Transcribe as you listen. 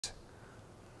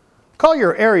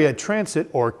Collier Area Transit,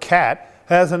 or CAT,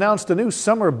 has announced a new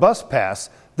summer bus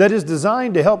pass that is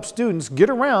designed to help students get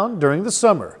around during the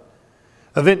summer.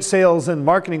 Event sales and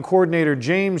marketing coordinator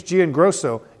James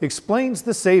Giangrosso explains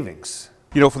the savings.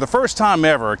 You know, for the first time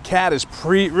ever, CAT is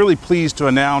really pleased to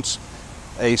announce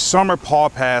a summer paw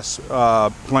pass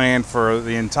plan for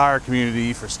the entire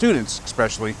community, for students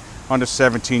especially under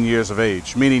 17 years of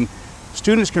age, meaning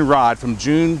students can ride from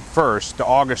June 1st to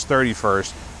August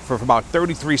 31st for about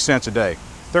 33 cents a day.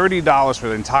 $30 for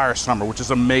the entire summer, which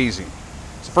is amazing.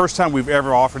 It's the first time we've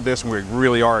ever offered this, and we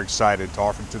really are excited to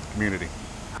offer it to the community.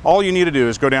 All you need to do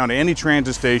is go down to any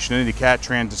transit station, any CAT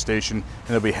transit station, and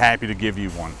they'll be happy to give you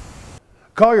one.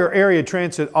 Collier Area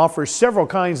Transit offers several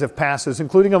kinds of passes,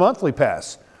 including a monthly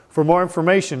pass. For more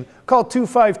information, call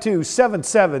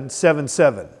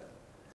 252-7777.